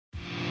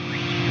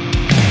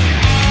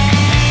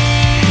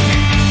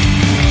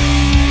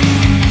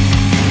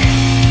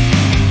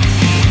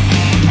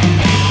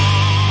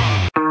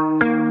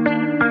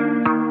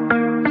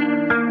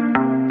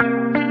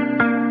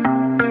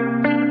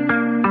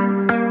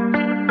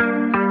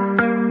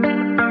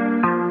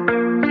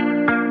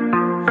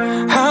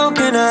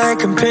I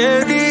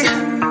compare thee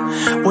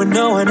when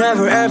no one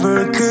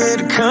ever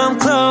could come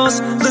close?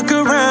 Look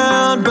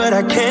around, but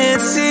I can't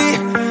see.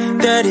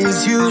 That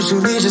is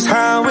usually just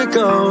how it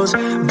goes.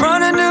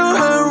 Brought a new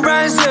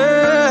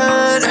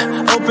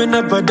horizon, opened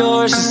up our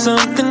doors to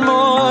something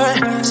more.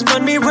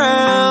 Spun me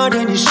round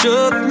and you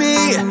shook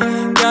me,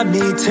 got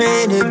me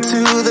tainted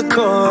to the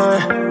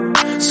core.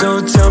 So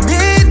tell me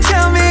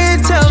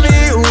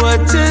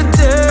what to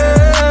do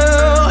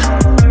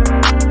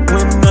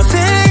when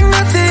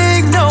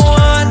nothing, no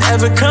one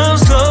ever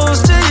comes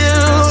close to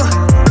you,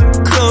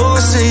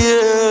 close to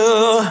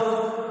you.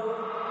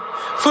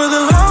 For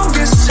the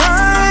longest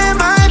time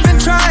I've been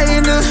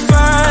trying to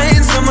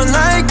find someone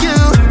like you,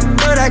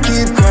 but I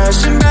keep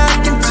crashing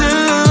back into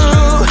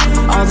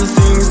all the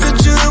things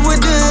that you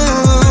would do.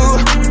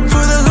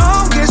 For the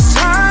longest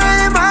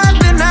time I've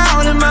been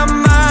out of my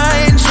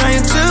mind,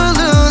 trying to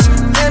lose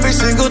every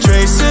single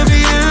trace of you.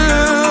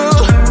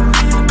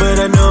 But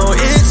I know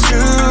it's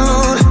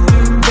true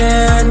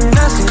that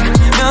nothing,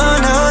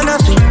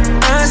 nothing,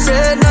 I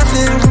said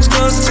nothing comes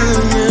close to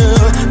you.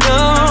 No,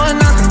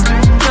 nothing,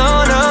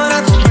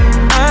 nothing,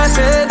 I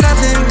said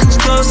nothing comes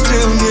close to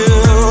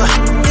you.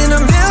 In a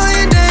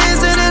million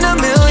days and in a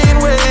million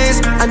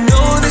ways, I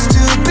know this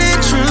to be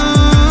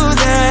true,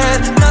 that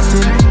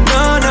nothing,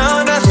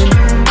 nothing,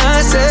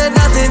 I said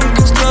nothing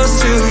comes close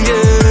to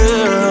you.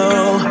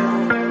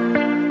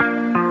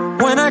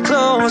 When I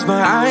close my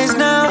eyes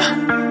now,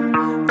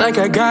 like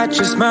I got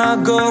your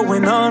smile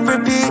going on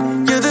repeat.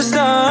 You're the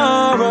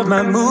star of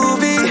my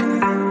movie,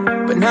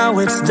 but now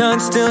it's done,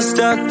 still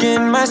stuck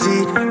in my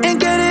seat. Ain't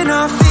getting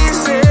off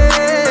easy,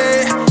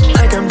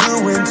 like I'm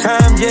doing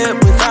time yet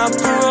without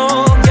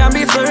parole. Got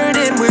me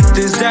flirting with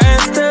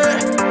disaster,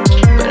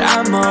 but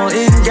I'm all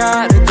in,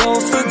 gotta go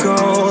for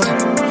gold.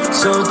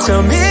 So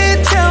tell me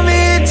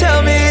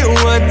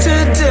what to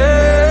do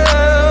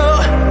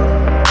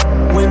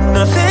when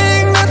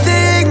nothing,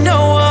 no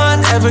one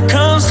ever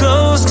comes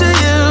close to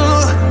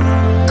you,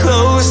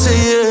 close to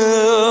you.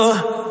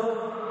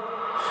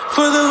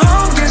 For the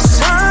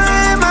longest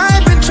time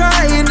I've been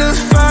trying to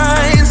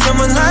find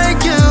someone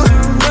like you,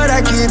 but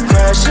I keep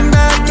crashing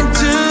back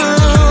into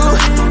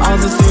all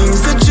the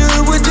things that you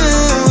would do.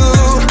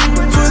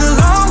 For the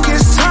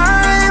longest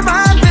time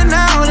I've been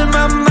out of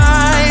my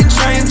mind,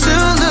 trying to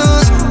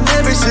lose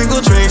every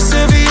single trace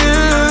of you.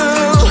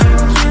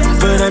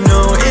 But I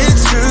know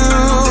it's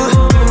true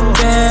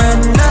that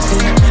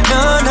nothing,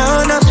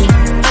 nothing,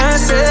 I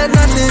said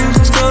nothing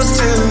comes close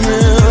to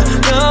you.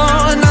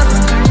 No,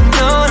 nothing,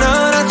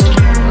 nothing,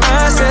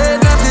 I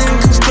said nothing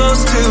comes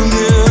close to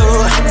you.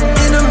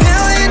 In a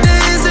million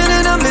days and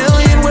in a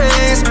million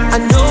ways, I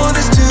know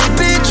this to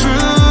be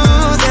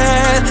true,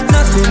 that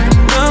nothing,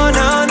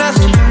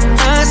 nothing,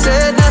 I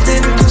said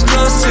nothing comes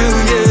close to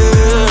you.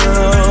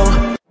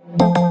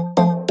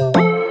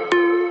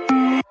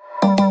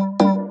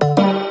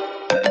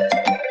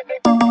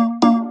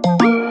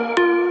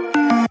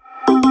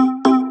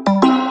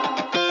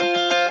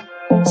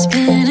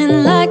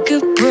 Spinning like a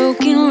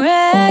broken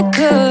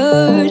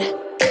record.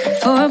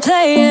 For a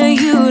player,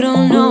 you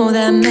don't know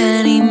that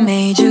many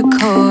major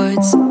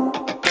chords.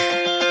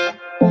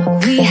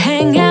 We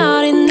hang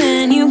out and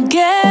then you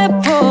get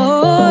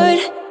bored,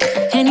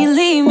 and you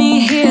leave me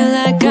here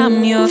like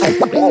I'm your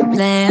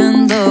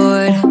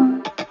landlord.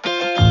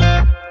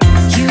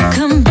 You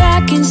come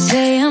back and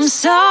say I'm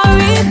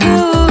sorry,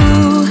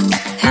 boo,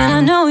 and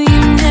I know you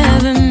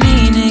never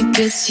mean it,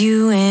 gets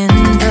you in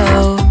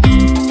though.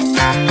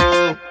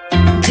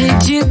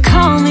 Did you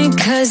call me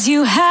cause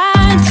you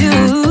had to?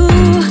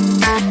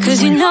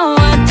 Cause you know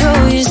I'd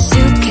throw your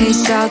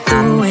suitcase out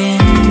the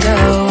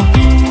window.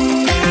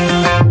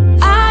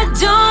 I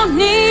don't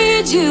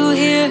need you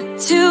here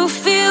to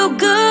feel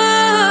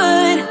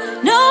good.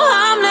 No,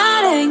 I'm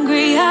not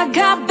angry, I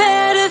got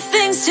better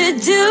things to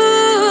do.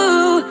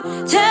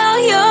 Tell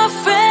your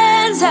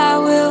friends I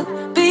will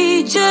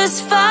be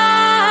just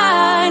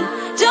fine.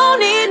 Don't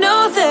need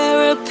no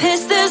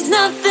therapist, there's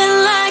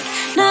nothing like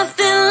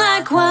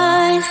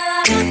wine.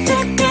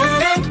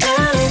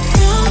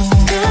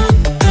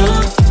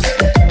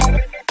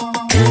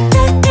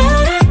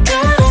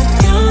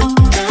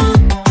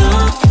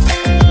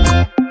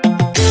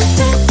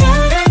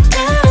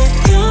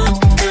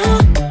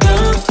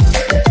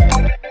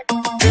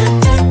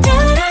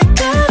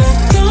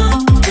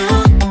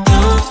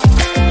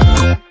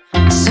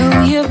 So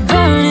you're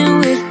burning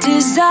with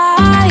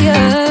desire.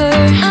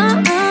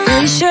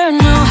 They sure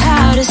know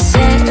how to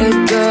set a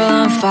girl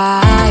on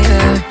fire.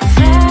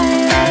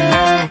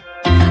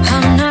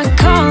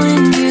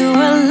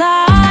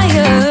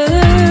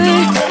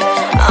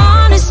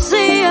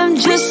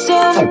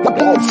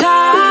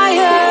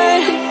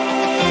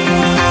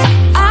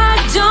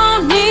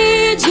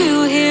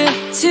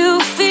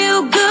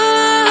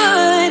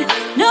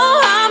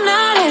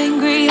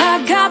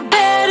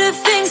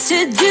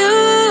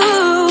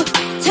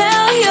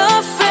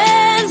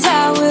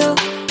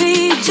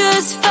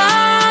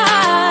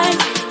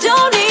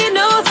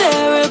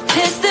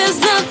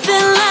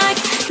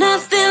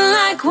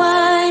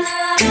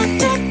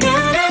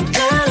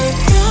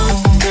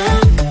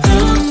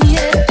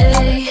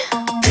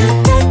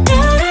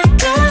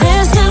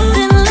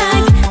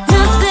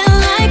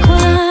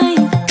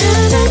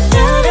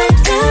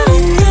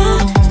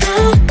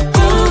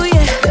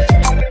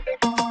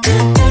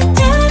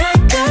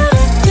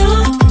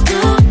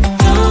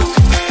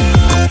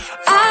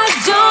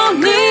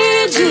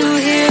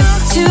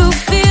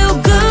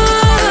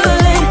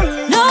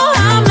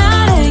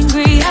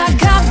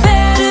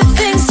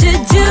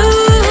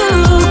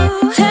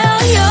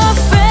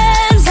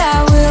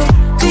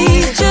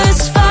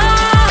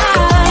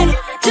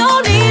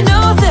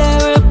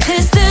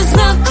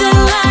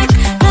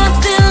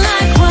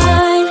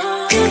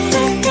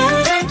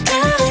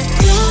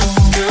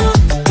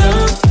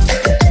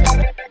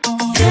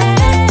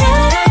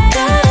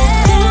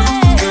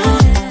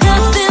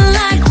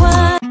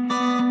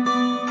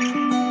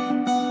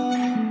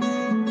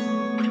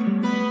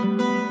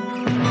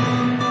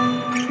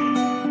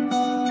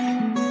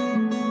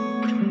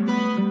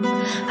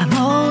 I'm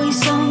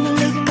always on the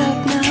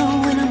lookout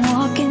now when I'm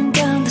walking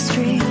down the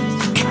street.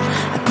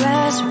 I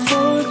grasp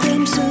for a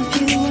glimpse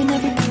of you in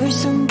every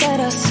person that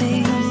I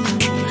see.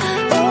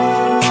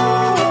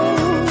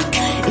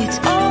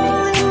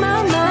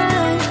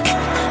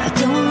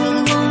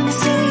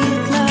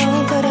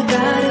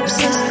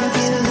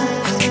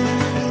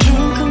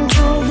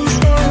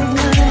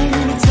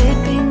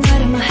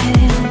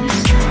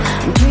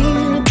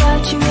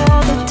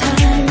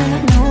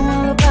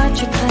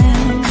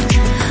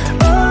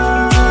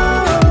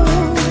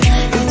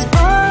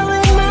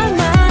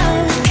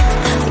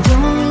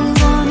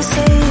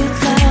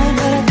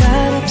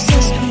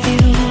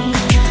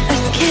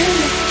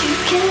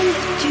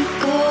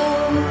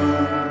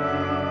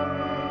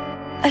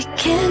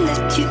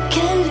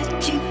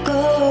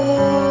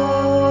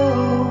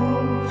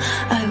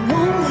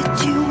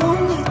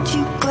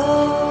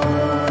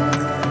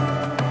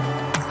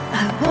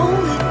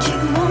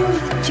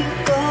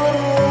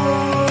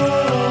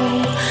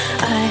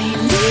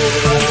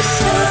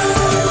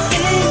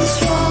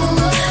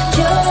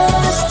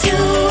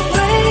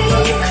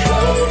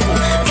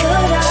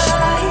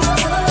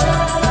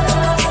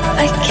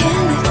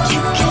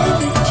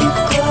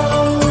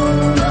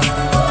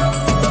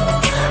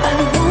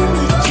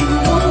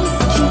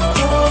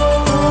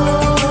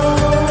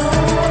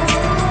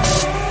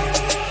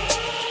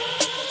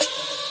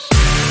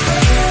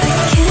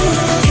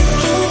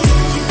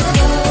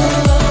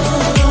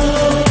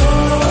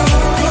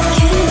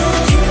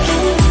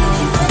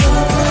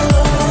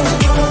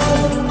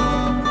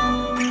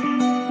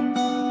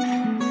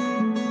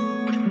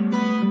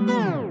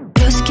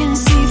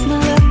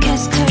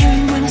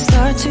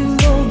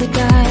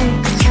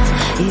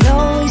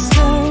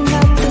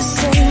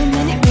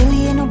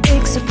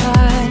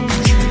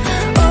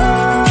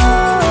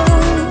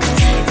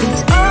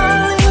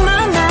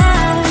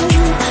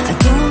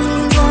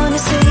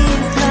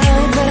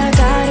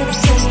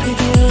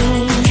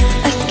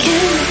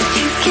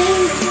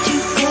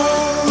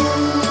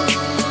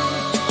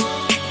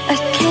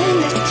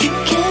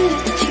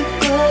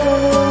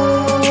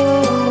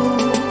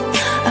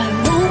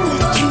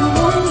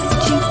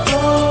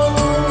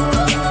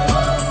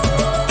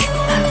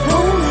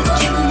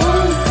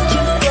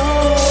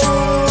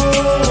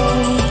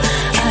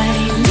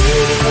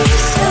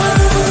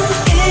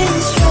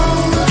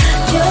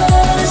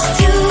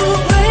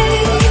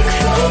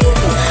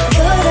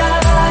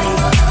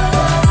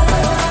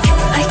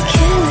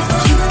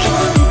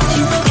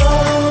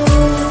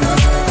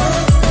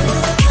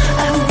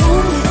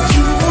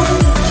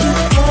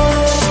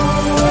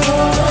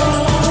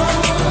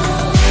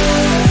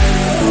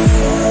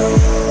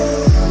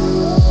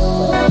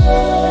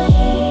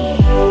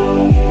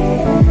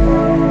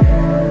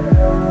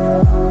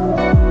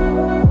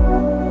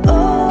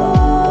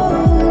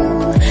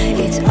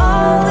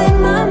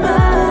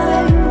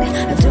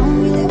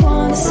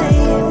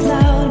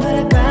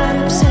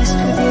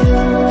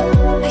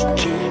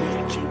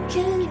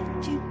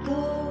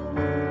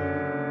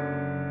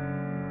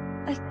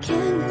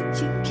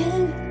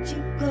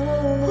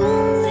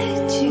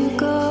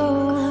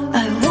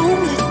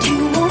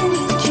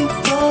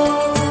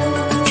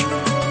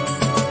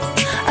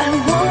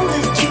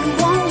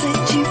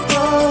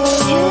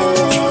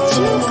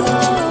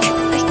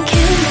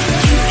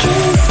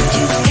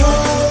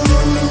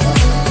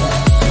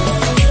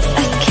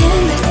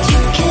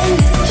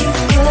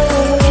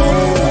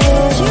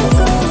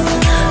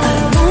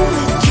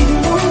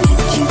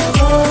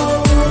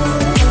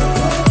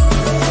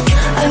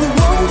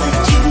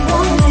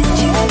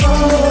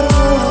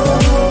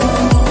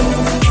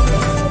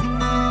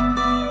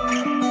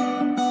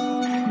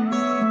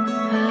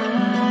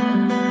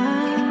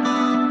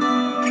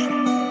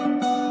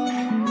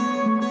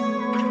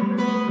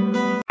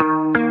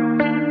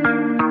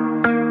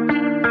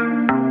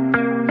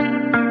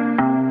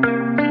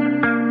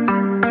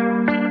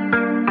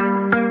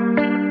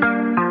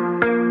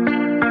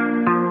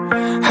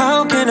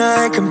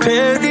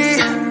 compare thee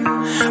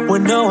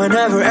when no one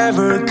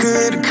ever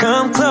could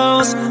come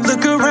close.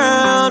 Look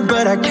around,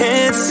 but I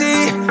can't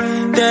see.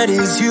 That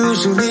is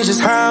usually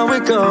just how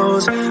it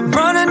goes.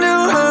 Brought a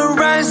new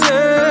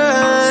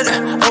horizon,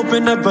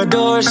 opened up our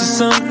doors to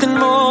something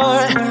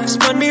more.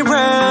 Spun me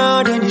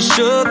round and you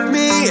shook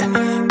me,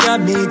 got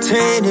me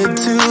tainted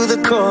to the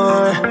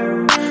core.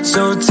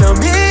 So tell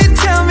me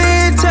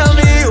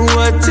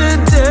what to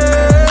do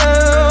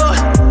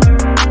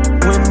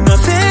when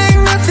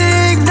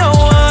nothing, no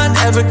one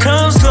ever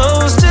comes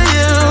close to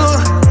you,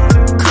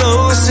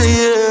 close to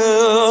you.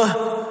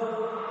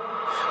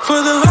 For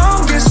the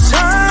longest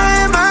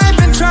time I've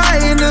been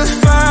trying to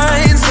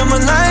find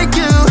someone like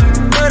you,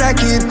 but I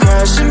keep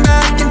crashing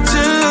back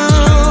into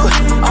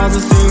all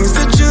the things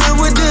that you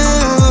would do.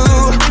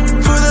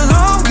 For the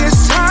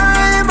longest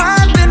time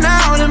I've been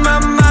out in my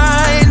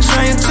mind,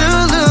 trying to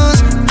lose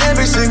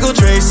every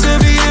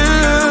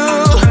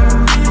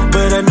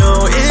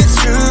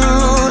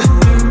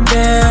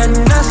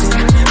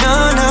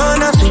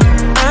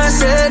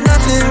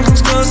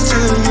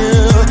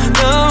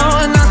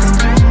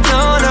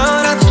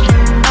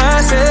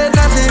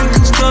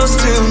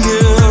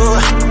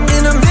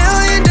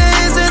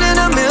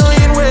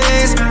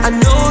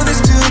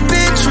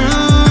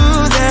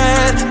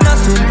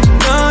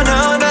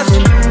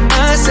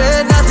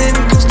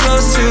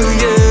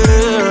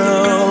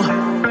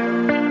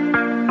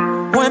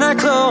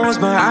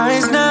close my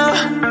eyes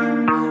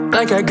now,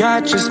 like I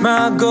got your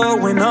smile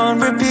going on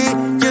repeat.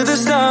 You're the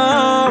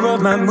star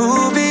of my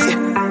movie,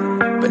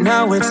 but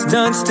now it's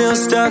done, still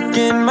stuck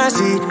in my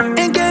seat.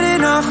 Ain't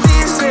getting off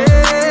easy,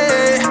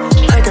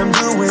 like I'm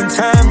doing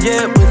time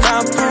yet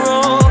without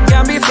parole.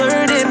 Got me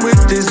flirting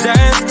with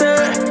disaster,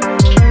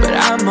 but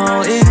I'm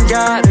all in,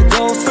 gotta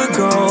go for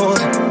gold.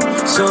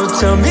 So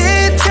tell me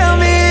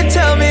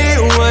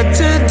what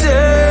to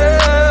do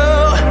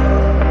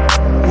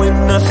when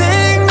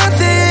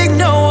nothing,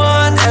 no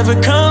one ever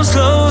comes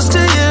close to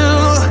you,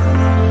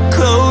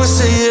 close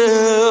to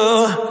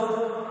you.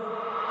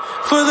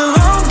 For the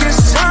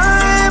longest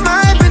time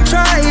I've been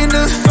trying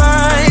to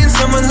find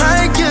someone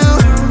like you,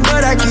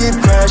 but I keep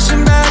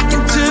crashing back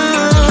into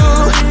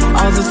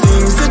all the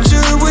things that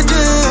you would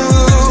do.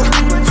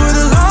 For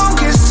the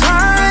longest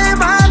time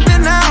I've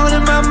been out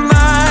of my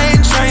mind,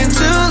 trying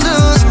to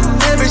lose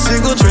every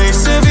single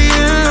trace of you.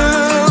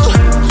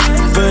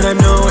 But I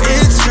know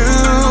it's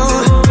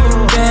true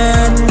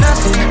that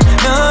nothing,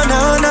 no,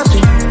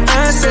 nothing,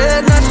 I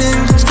said nothing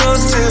comes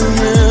close to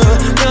you.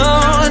 No,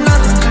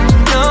 nothing,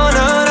 no,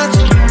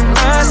 nothing,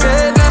 I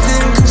said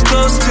nothing comes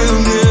close to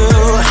you.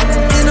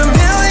 In a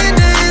million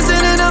days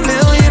and in a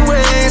million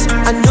ways,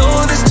 I know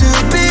this to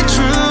be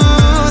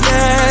true,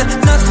 that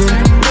nothing,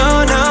 no,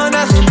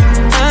 nothing,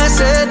 I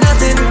said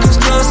nothing comes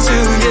close to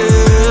you.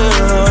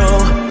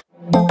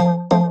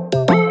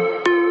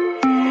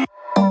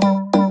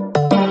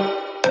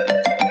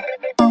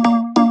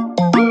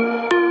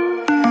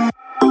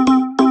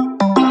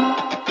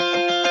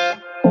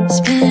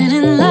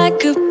 Spinning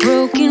like a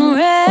broken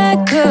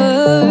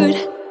record.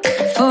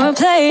 For a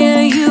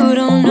player, you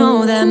don't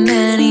know that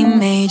many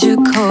major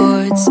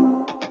chords.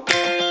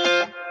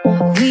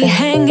 We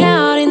hang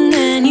out and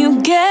then you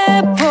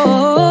get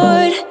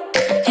bored,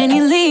 and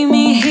you leave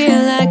me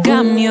here like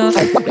I'm your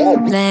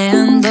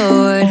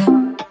landlord.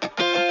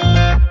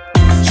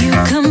 You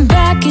come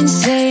back and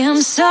say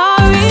I'm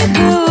sorry,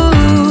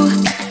 boo,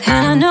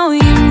 and I know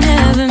you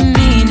never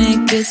mean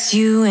it, gets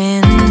you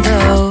in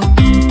though.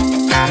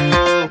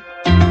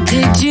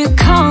 Did you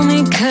call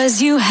me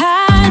cause you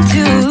had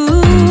to?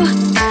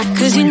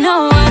 Cause you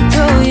know I'd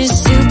throw your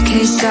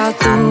suitcase out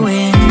the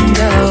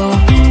window.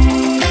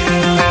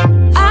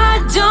 I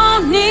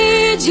don't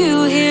need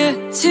you here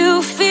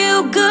to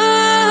feel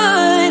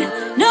good.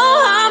 No,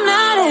 I'm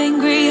not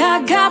angry,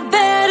 I got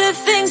better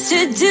things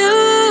to do.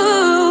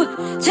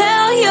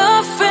 Tell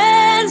your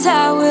friends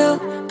I will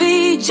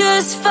be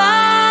just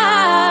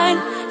fine.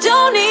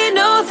 Don't need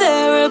no